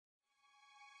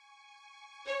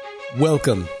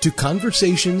Welcome to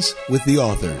Conversations with the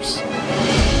Authors.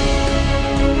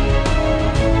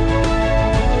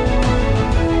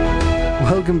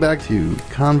 Welcome back to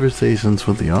Conversations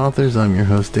with the Authors. I'm your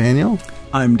host, Daniel.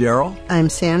 I'm Daryl. I'm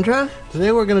Sandra.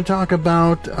 Today we're going to talk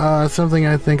about something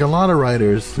I think a lot of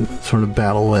writers sort of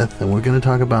battle with, and we're going to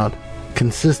talk about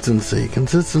consistency.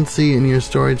 Consistency in your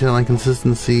storytelling,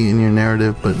 consistency in your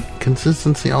narrative, but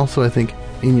consistency also, I think,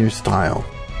 in your style.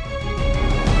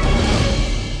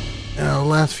 In our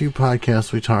last few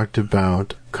podcasts, we talked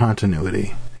about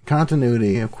continuity.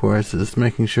 Continuity, of course, is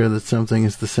making sure that something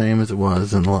is the same as it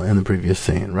was in the previous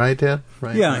scene, right, Dad?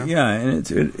 Right. Yeah, and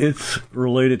it's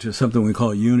related to something we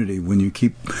call unity. When you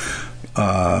keep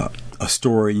a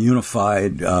story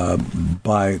unified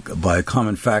by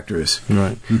common factors,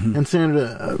 right? Mm-hmm. And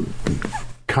Sandra,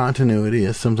 continuity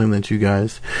is something that you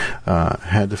guys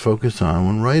had to focus on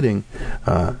when writing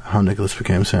How Nicholas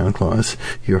Became Santa Claus,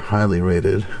 your highly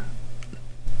rated,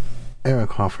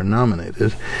 Eric Hoffer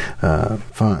nominated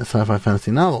sci-fi fantasy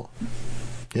novel.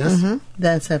 Yes? Mm-hmm.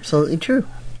 That's absolutely true.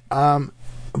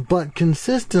 But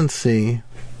consistency,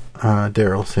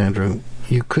 Daryl, Sandra,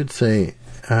 you could say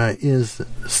is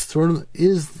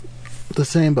the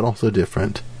same but also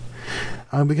different.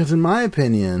 Because in my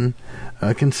opinion,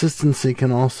 consistency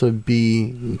can also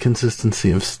be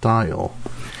consistency of style.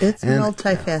 It's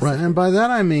multifaceted. Right, and by that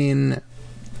I mean,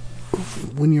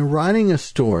 when you're writing a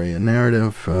story, a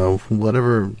narrative,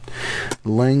 whatever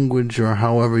language or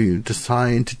however you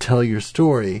decide to tell your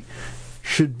story,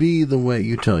 should be the way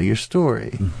you tell your story.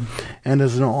 Mm-hmm. And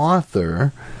as an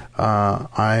author,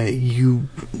 you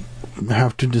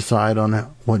have to decide on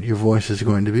what your voice is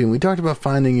going to be. And we talked about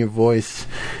finding your voice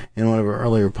in one of our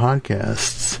earlier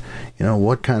podcasts. You know,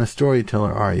 what kind of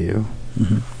storyteller are you?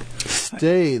 Mm-hmm.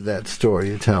 Stay that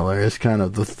storyteller is kind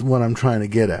of what I'm trying to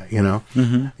get at, you know.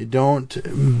 Mm-hmm. You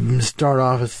don't start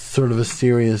off as sort of a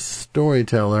serious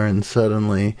storyteller and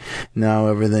suddenly now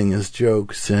everything is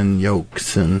jokes and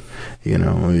yokes and, you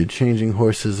know, you're changing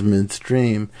horses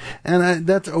midstream. And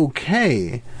that's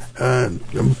okay,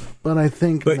 but I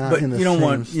think not in the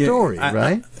same story,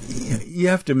 right? You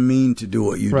have to mean to do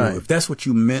what you do. If that's what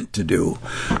you meant to do,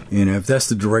 you know, if that's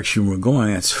the direction we're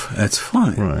going, that's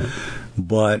fine. Right.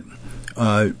 But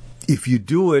if you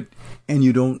do it and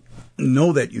you don't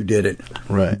know that you did it,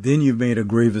 then you've made a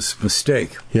grievous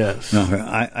mistake. Yes. Now,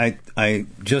 I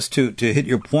just to hit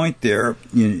your point there,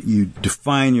 you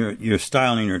define your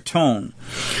style and your tone.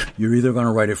 You're either going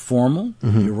to write it formal,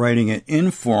 you're writing it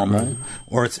informal,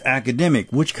 or it's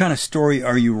academic. Which kind of story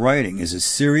are you writing? Is it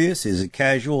serious? Is it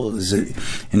casual? Is it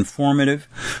informative?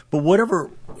 But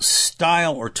whatever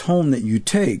style or tone that you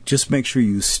take, just make sure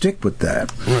you stick with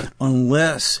that,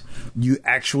 unless you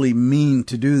actually mean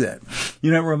to do that.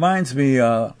 You know, it reminds me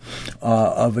of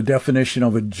a definition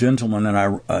of a gentleman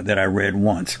that I read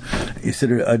once. He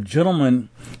said a gentleman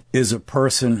is a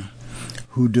person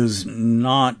who does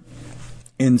not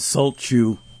insult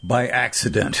you by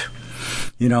accident.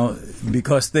 You know,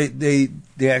 because they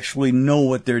actually know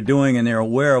what they're doing and they're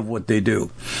aware of what they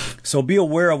do. So be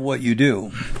aware of what you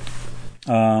do.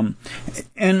 And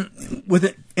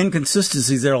with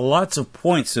inconsistencies, there are lots of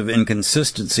points of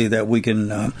inconsistency that we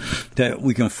can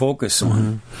focus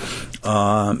on,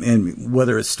 and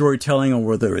whether it's storytelling or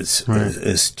whether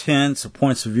it's tense or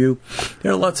points of view,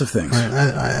 there are lots of things. Right.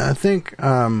 I think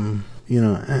you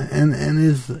know, and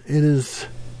it is.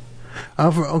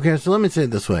 Okay, so let me say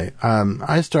it this way.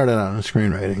 I started out in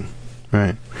screenwriting.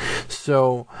 Right.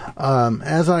 So,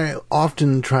 as I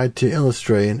often try to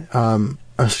illustrate,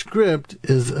 a script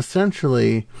is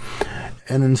essentially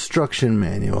an instruction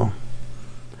manual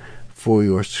for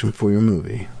your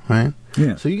movie, right?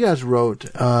 Yeah. So you guys wrote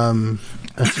a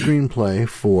screenplay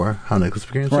for How Nicholas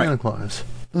Became Santa Claus.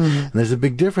 Mm-hmm. And there's a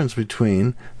big difference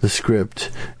between the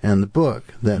script and the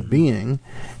book. That being,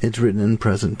 it's written in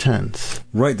present tense.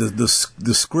 Right. The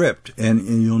script, and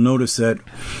you'll notice that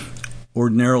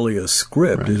ordinarily a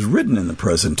script is written in the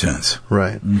present tense.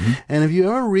 Right. Mm-hmm. And if you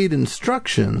ever read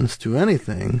instructions to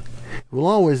anything, it will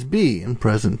always be in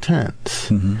present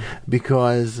tense,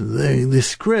 because the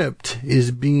script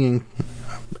is being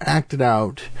acted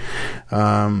out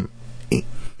in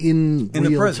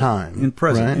real time. In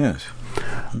present, right? Yes.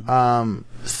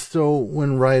 So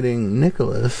when writing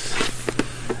Nicholas,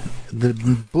 the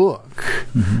book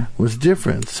was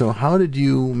different. So how did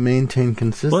you maintain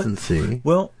consistency?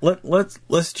 Well,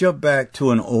 let's jump back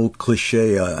to an old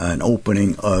cliche, an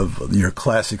opening of your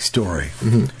classic story.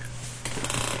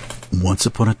 Once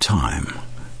upon a time,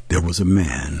 there was a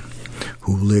man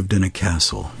who lived in a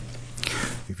castle.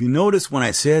 If you notice when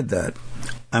I said that,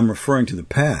 I'm referring to the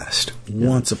past,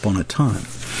 once upon a time.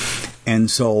 And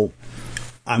so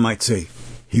I might say,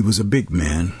 he was a big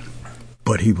man,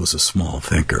 but he was a small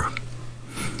thinker.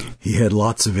 He had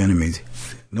lots of enemies.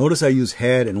 Notice I use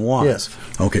had and was. Yes.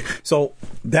 Okay, so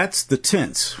that's the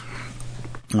tense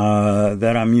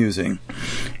that I'm using,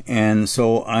 and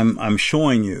so I'm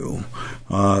showing you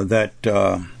that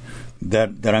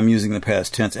I'm using the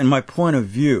past tense. And my point of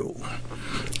view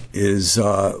is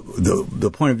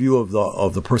the point of view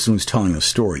of the person who's telling the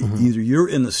story. Mm-hmm. Either you're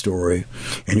in the story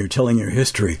and you're telling your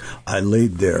history. I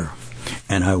laid there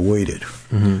and I waited,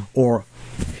 mm-hmm. or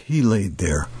he laid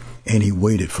there and he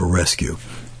waited for rescue.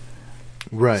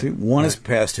 Right. See, one is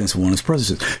past tense, one is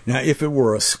present tense. Now, if it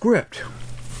were a script,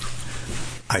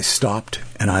 I stopped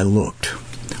and I looked.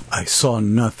 I saw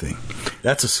nothing.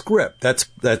 That's a script.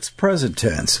 That's present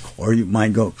tense. Or you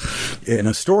might go, in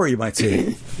a story, you might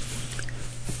say,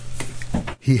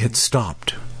 he had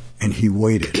stopped and he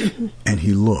waited and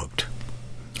he looked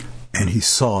and he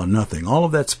saw nothing. All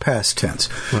of that's past tense.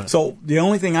 Right. So the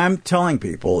only thing I'm telling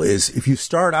people is if you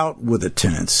start out with a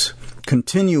tense,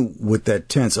 continue with that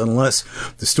tense unless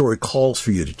the story calls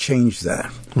for you to change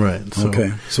that. Right. So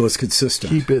okay. So it's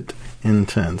consistent. Keep it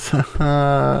intense.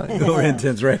 Or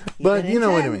intense, right? But you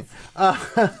know what I mean.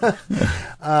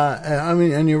 I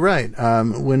mean, and you're right.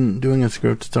 When doing a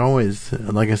script, it's always,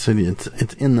 like I said,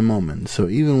 it's in the moment. So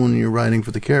even when you're writing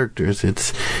for the characters,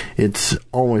 it's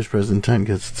always present tense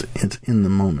because it's in the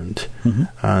moment. Mm-hmm.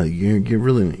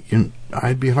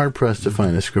 I'd be hard pressed to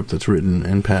find a script that's written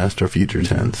in past or future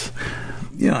tense.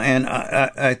 Yeah, and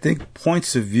I think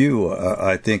points of view,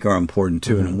 I think, are important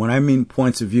too. Mm-hmm. And when I mean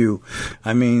points of view,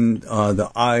 I mean the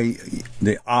I,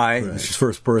 right. which is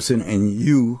first person, and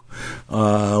you,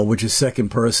 which is second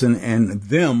person, and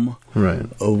them, right,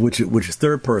 which is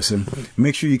third person. Right.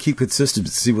 Make sure you keep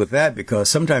consistency with that because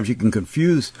sometimes you can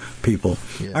confuse people.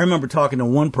 Yeah. I remember talking to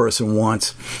one person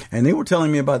once, and they were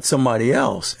telling me about somebody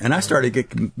else, and I started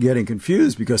getting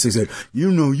confused because they said,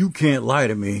 you can't lie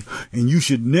to me, and you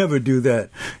should never do that.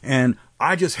 And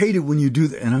I just hate it when you do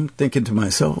that. And I'm thinking to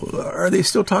myself, are they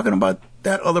still talking about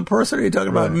that other person? Or are they talking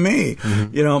about me?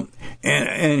 Mm-hmm.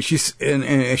 And she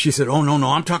said, oh, no,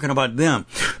 I'm talking about them.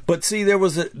 But see, there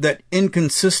was that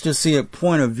inconsistency of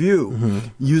point of view mm-hmm.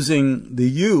 using the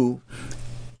you,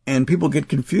 and people get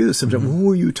confused sometimes. Mm-hmm.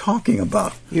 Who are you talking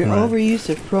about? Your overuse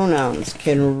of pronouns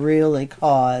can really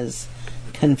cause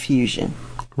confusion.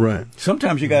 Right.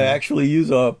 Sometimes you got to actually use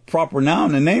a proper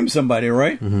noun to name somebody,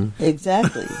 right? Mm-hmm.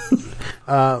 Exactly.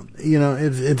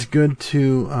 It's good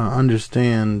to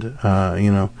understand,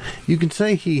 you can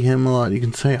say he, him a lot, you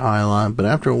can say I a lot, but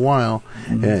after a while,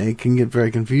 mm-hmm. It can get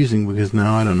very confusing because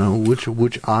now I don't know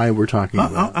which I we're talking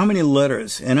about. How many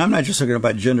letters, and I'm not just talking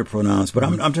about gender pronouns, but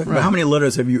I'm talking about how many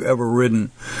letters have you ever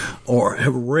written, or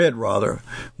have read rather,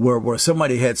 where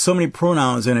somebody had so many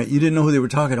pronouns in it, you didn't know who they were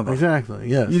talking about. Exactly,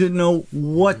 yes. You didn't know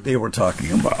what they were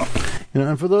talking about.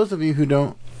 And for those of you who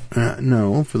don't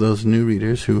know, for those new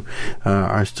readers who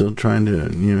are still trying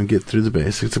to get through the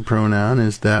basics, a pronoun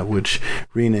is that which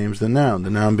renames the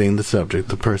noun being the subject,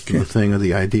 the person, the thing, or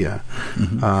the idea.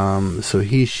 Mm-hmm. So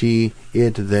he, she,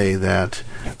 it, they, that,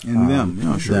 and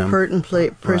them. Sure. Them.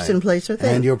 Person, place, or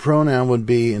thing. And your pronoun would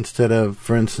be, instead of,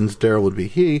 for instance, Daryl would be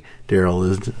he, Daryl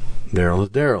is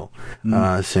Daryl.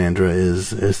 Mm. Sandra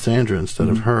is Sandra instead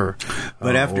of her.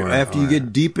 But after you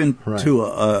get deep into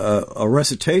a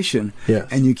recitation, yes.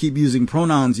 and you keep using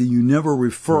pronouns and you never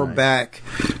refer back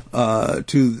to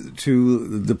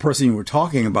the person you were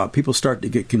talking about, people start to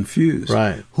get confused.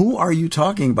 Right. Who are you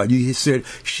talking about? You said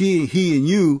she, he, and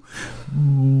you,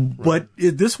 but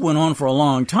this went on for a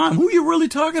long time. Who are you really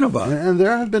talking about? And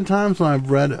there have been times when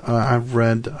I've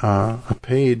read a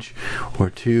page or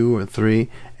two or three,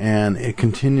 and it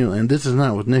continually, and this is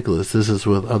not with Nicholas, this is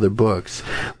with other books,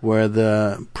 where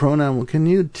the pronoun will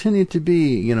continue to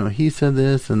be, he said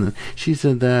this, and then she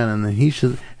said that, and then he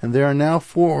should, and there are now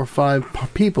 4 or 5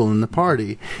 people in the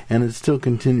party, and it's still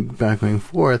continuing back and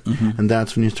forth, mm-hmm. and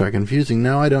that's when you start confusing.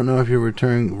 Now I don't know if you're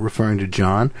referring to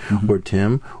John, mm-hmm. or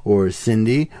Tim, or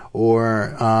Cindy,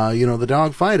 or, the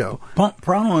dog Fido.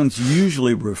 Pronouns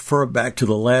usually refer back to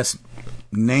the last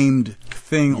named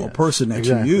thing or person that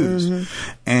you use.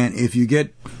 Mm-hmm. And if you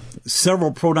get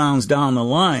several pronouns down the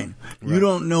line, you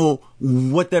don't know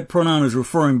what that pronoun is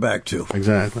referring back to.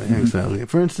 Exactly.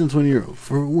 For instance, when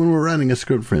we're writing a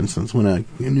script, for instance, when a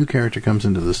new character comes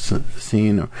into the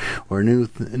scene or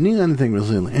anything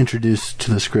was introduced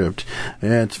to the script,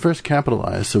 it's first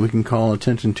capitalized so we can call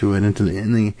attention to it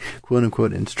in the quote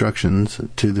unquote instructions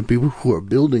to the people who are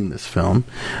building this film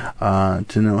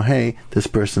to know, hey, this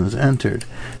person has entered.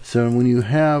 So when you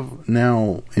have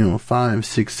now 5,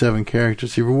 6, 7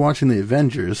 characters, if you're watching the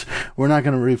Avengers, we're not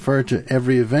going to refer to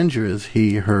every Avenger as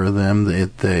he, her, them,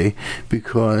 they,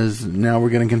 because now we're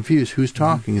getting confused. Who's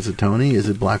talking? Is it Tony? Is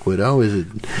it Black Widow? Is it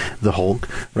the Hulk?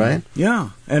 Right? Yeah.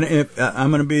 And if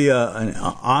I'm going to be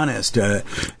honest, in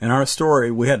our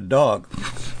story, we had a dog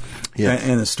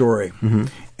in the story. Mm-hmm.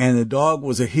 And the dog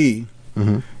was a he.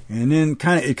 Mm-hmm. And then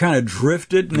it kind of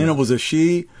drifted, and then it was a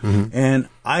she, and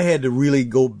I had to really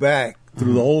go back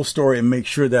through the whole story and make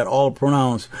sure that all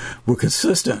pronouns were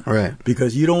consistent, right?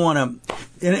 Because you don't want to.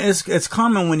 And it's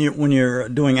common when you're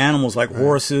doing animals like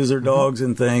horses or dogs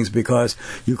and things, because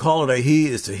you call it a he,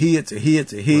 it's a he, it's a he,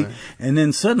 it's a he, right. And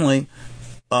then suddenly,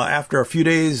 after a few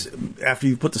days, after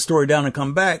you put the story down and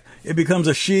come back, it becomes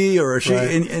a she or a she.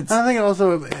 Right. And I think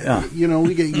also,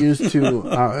 we get used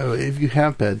to, if you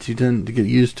have pets, you tend to get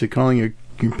used to calling your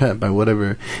pet by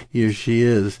whatever he or she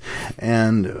is.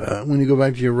 And when you go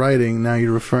back to your writing, now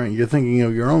you're thinking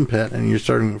of your own pet, and you're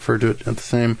starting to refer to it at the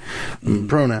same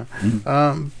pronoun.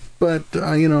 But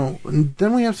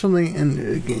then we have something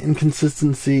in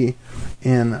inconsistency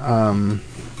in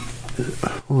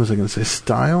what was I going to say?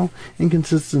 Style?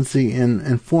 Inconsistency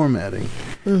in formatting,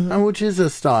 which is a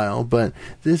style, but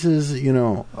this is,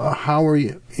 how are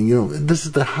you, this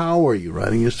is the how are you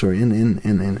writing your story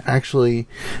in actually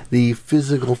the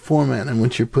physical format in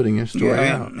which you're putting your story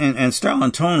out. And style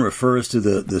and tone refers to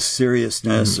the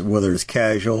seriousness, whether it's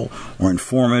casual or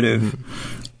informative.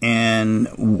 And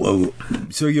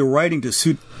so you're writing to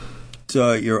suit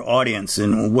your audience,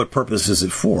 and what purpose is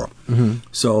it for?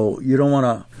 So you don't want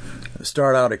to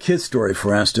start out a kid's story,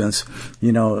 for instance,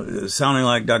 sounding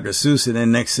like Dr. Seuss, and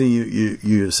then next thing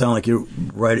you sound like you've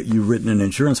written an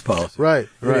insurance policy. Right.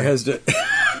 It has to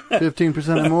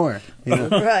 15% or more.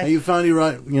 Right. You found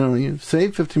you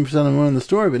saved 15% or more in the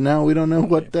story, but now we don't know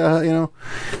what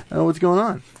what's going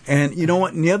on. And you know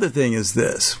what? And the other thing is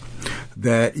this,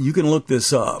 that you can look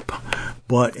this up,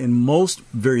 but in most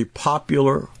very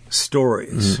popular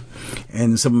stories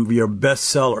and some of your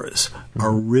bestsellers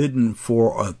are written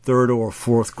for a third or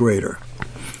fourth grader.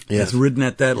 Yes. It's written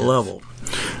at that level.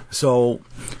 So,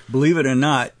 believe it or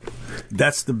not,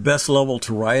 that's the best level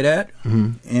to write at.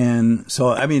 And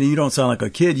so, you don't sound like a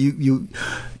kid.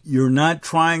 You're not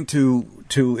trying to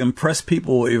impress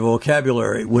people with your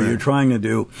vocabulary. What you're trying to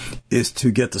do is to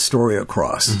get the story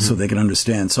across so they can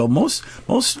understand. So most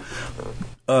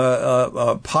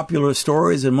popular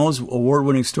stories and most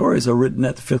award-winning stories are written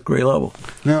at the 5th grade level.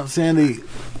 Now, Sandy,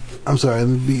 I'm sorry,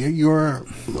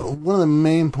 one of the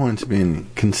main points of being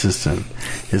consistent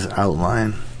is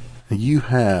outline. You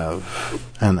have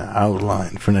an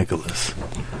outline for Nicholas.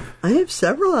 I have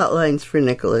several outlines for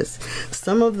Nicholas.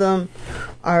 Some of them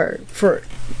are for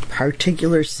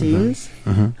particular scenes,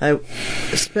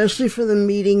 especially for the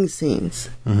meeting scenes.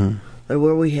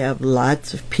 Where we have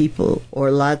lots of people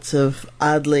or lots of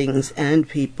oddlings and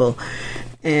people,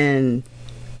 and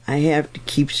I have to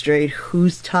keep straight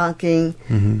who's talking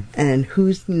and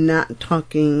who's not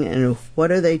talking and what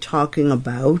are they talking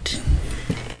about,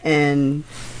 and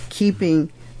keeping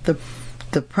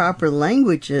the proper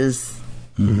languages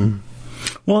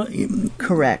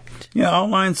correct. Yeah,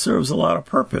 outline serves a lot of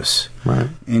purpose. Right.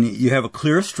 And you have a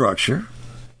clear structure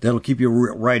that'll keep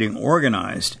your writing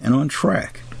organized and on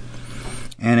track.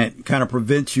 And it kind of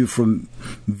prevents you from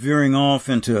veering off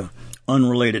into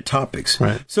unrelated topics.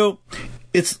 Right. So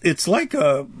it's like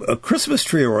a Christmas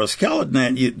tree or a skeleton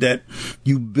that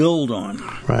you build on.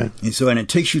 Right. And it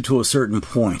takes you to a certain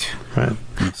point. Right.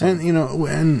 And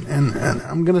and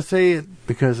I'm going to say it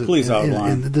because please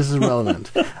outline. This is relevant.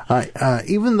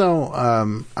 Even though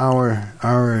our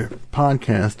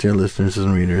podcast, dear listeners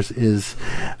and readers, is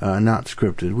not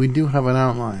scripted, we do have an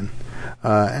outline,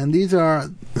 and these are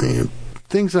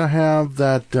things I have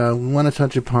that we want to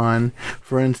touch upon.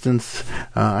 For instance,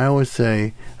 I always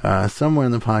say somewhere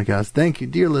in the podcast, thank you,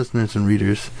 dear listeners and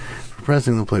readers, for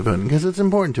pressing the play button, because it's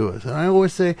important to us. And I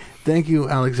always say thank you,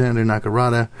 Alexander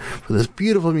Nakarada, for this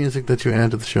beautiful music that you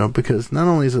add to the show, because not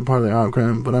only is it part of the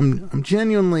program, but I'm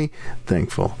genuinely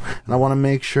thankful. And I want to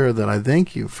make sure that I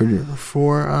thank you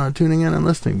for tuning in and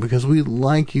listening, because we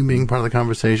like you being part of the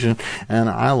conversation, and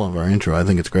I love our intro. I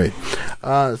think it's great.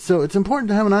 So it's important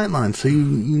to have an outline so you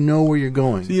know where you're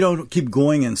going. So you don't keep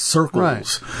going in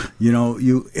circles.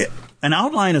 Right. An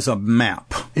outline is a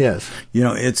map. Yes.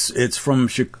 It's from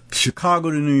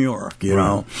Chicago to New York.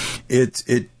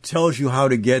 It tells you how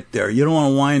to get there. You don't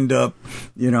want to wind up,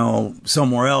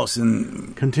 somewhere else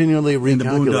and continually recalculating. In the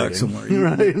boondocks somewhere.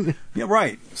 Right. Yeah,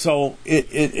 right. So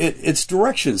it's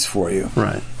directions for you.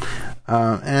 Right.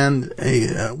 And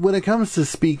when it comes to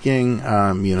speaking,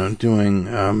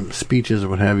 doing speeches or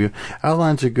what have you,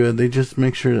 outlines are good. They just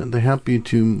make sure they help you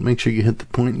to make sure you hit the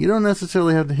point. You don't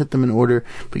necessarily have to hit them in order,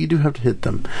 but you do have to hit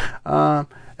them.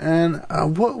 And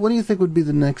what do you think would be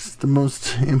the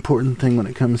most important thing when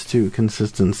it comes to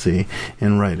consistency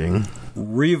in writing?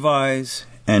 Revise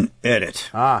and edit.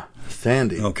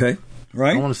 Sandy. Okay,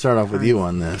 right? I want to start off with you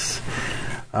on this.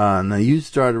 Now, you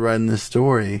started writing this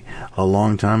story a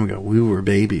long time ago. We were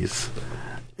babies.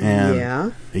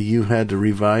 And you had to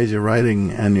revise your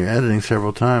writing and your editing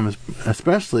several times,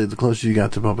 especially the closer you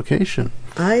got to publication.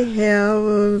 I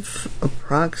have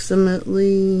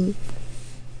approximately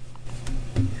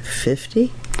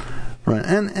 50. Right.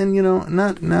 And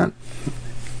not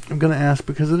I'm going to ask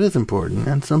because it is important,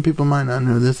 and some people might not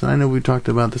know this, and I know we've talked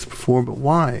about this before, but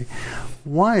why?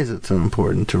 Why is it so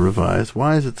important to revise?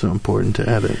 Why is it so important to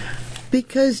edit?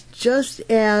 Because just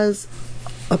as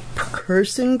a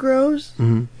person grows,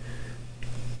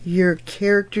 your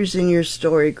characters in your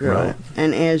story grow. Right.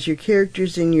 And as your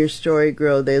characters in your story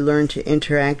grow, they learn to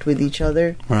interact with each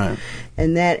other. Right.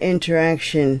 And that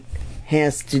interaction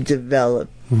has to develop.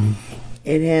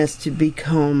 It has to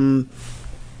become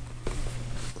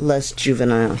less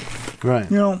juvenile. Right.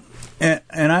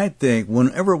 And I think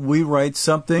whenever we write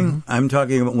something, I'm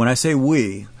talking about, when I say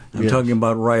we, I'm talking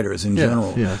about writers in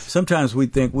general. Yes. Sometimes we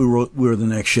think we were the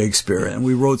next Shakespeare, and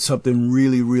we wrote something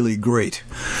really, really great.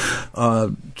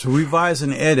 To revise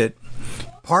and edit,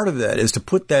 part of that is to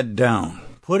put that down.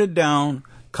 Put it down,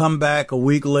 come back a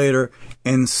week later,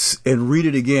 and read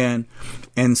it again,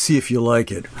 and see if you like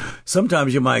it.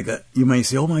 Sometimes you may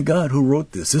say, "Oh my God, who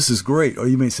wrote this? This is great," or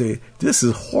you may say, "This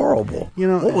is horrible."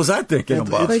 What was I thinking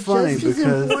about? It's funny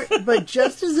because, but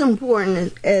just as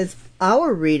important as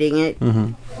our reading it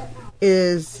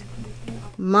is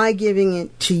my giving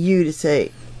it to you to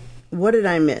say, "What did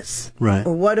I miss? Right.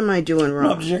 Or what am I doing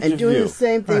wrong?" And doing the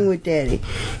same thing with Daddy,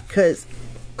 because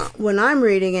when I'm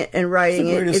reading it and writing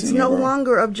it, it's no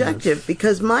longer objective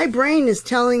because my brain is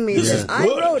telling me that I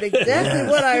wrote exactly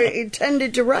what I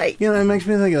intended to write. It makes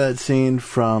me think of that scene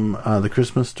from The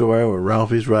Christmas Story where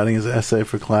Ralphie's writing his essay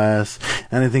for class,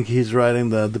 and I think he's writing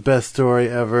the best story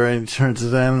ever, and he turns it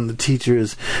in, and the teacher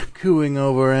is cooing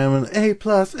over him, and A+,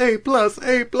 A+,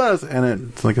 A+, and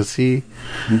it's like a C.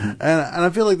 And I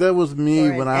feel like that was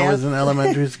me when I was in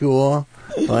elementary school.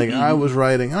 Like, I was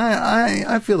writing.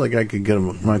 I feel like I could get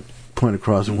my point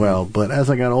across well, but as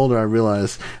I got older, I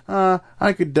realized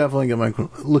I could definitely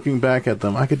looking back at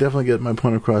them, I could definitely get my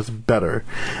point across better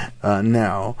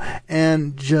now.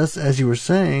 And just as you were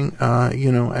saying,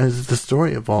 as the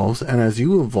story evolves and as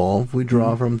you evolve, we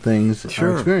draw from things,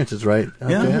 our experiences, right?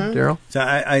 Daryl? So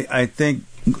I think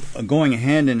going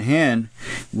hand in hand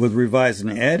with revise and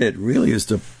edit really is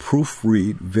to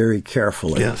proofread very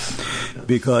carefully. Yes.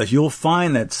 Because you'll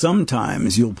find that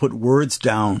sometimes you'll put words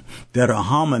down that are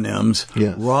homonyms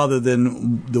rather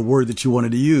than the word that you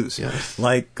wanted to use. Yes.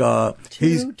 Like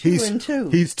he's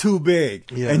too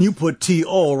big, and you put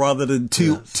T-O rather than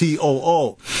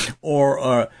T-O-O,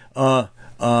 or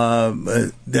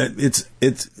that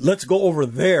it's let's go over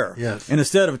there. Yes. And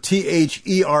instead of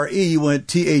T-H-E-R-E, you went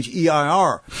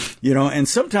T-H-E-I-R. And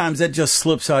sometimes that just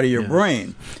slips out of your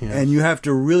brain, and you have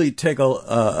to really take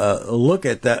a look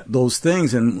at those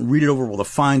things and read it over with a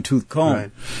fine-tooth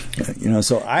comb. Right.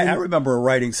 So I remember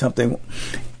writing something,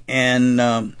 and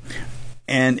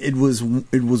it was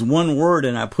one word,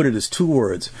 and I put it as two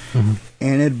words,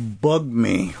 and it bugged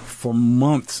me for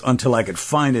months until I could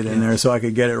find it in there so I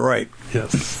could get it right.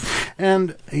 Yes.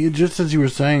 And just as you were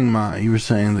saying, Ma, you were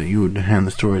saying that you would hand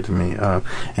the story to me,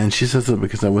 and she says that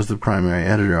because I was the primary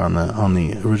editor on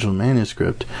the original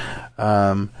manuscript.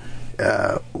 When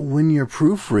you're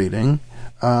proofreading,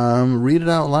 read it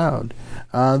out loud.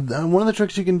 One of the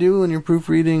tricks you can do when you're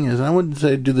proofreading is, I wouldn't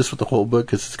say do this with the whole book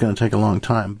because it's going to take a long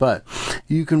time, but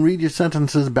you can read your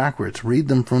sentences backwards. Read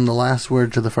them from the last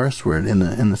word to the first word in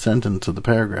the sentence or the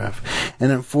paragraph,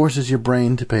 and it forces your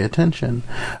brain to pay attention,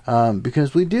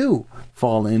 because we do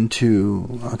fall into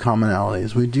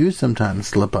commonalities. We do sometimes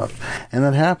slip up, and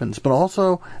that happens. But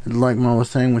also, like Mom was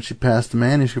saying, when she passed the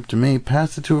manuscript to me,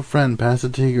 pass it to a friend, pass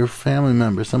it to your family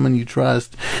member, someone you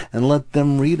trust, and let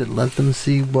them read it. Let them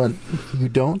see what you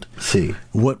don't see.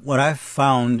 What I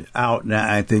found out, and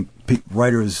I think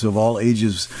writers of all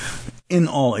ages, in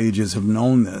all ages, have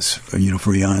known this, for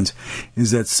eons,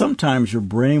 is that sometimes your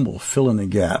brain will fill in the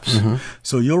gaps.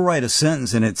 So you'll write a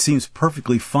sentence and it seems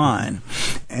perfectly fine,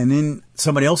 and then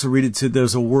somebody else will read it and say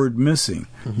there's a word missing.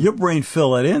 Your brain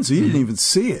filled that in, so you didn't even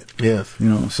see it. Yes.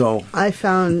 So I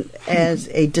found as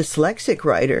a dyslexic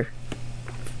writer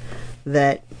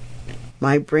that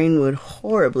my brain would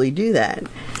horribly do that.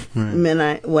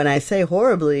 Right. When I say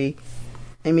horribly,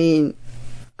 I mean,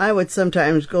 I would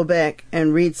sometimes go back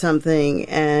and read something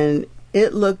and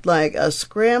it looked like a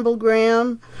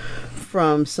scramblegram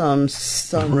from some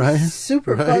Right.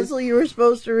 super Right. puzzle you were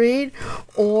supposed to read,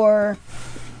 or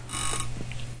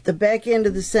the back end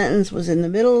of the sentence was in the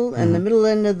middle, and the middle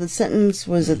end of the sentence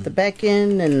was at the back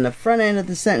end, and the front end of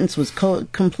the sentence was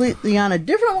completely on a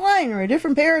different line or a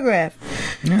different paragraph.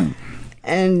 Yeah.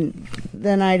 And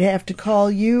then I'd have to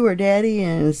call you or Daddy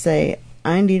and say,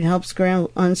 I need help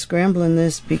unscrambling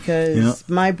this because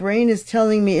my brain is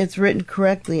telling me it's written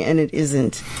correctly and it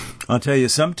isn't. I'll tell you,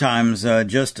 sometimes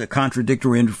just a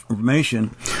contradictory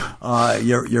information.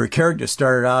 Your character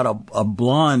started out a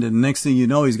blonde, and the next thing you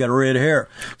know, he's got red hair.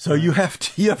 So you have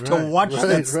to watch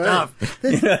that stuff.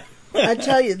 I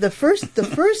tell you, the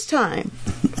first time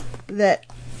that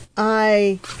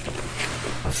I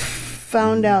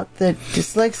found out that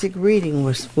dyslexic reading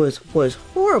was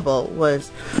horrible was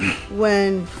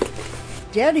when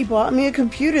Daddy bought me a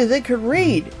computer that could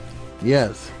read.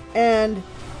 Yes. And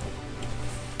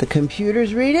the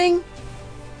computer's reading,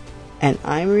 and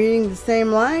I'm reading the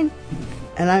same line,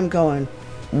 and I'm going,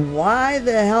 why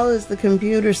the hell is the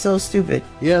computer so stupid?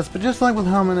 Yes, but just like with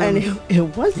homonyms, And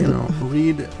it wasn't. you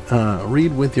know,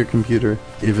 read with your computer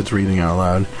if it's reading out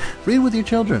loud. Read with your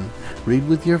children. Read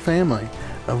with your family.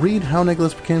 Read How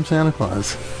Nicholas Became Santa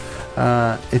Claus.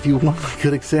 If you want a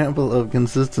good example of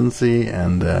consistency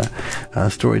and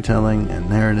storytelling and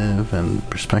narrative and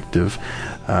perspective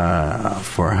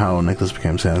for How Nicholas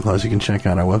Became Santa Claus, you can check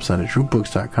out our website at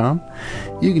troopbooks.com.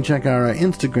 You can check out our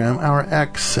Instagram, our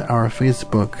X, our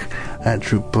Facebook at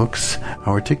Troop Books,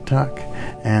 our TikTok,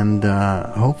 and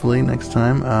hopefully next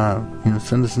time,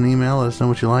 send us an email, let us know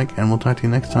what you like, and we'll talk to you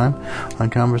next time on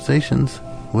Conversations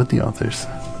with the Authors.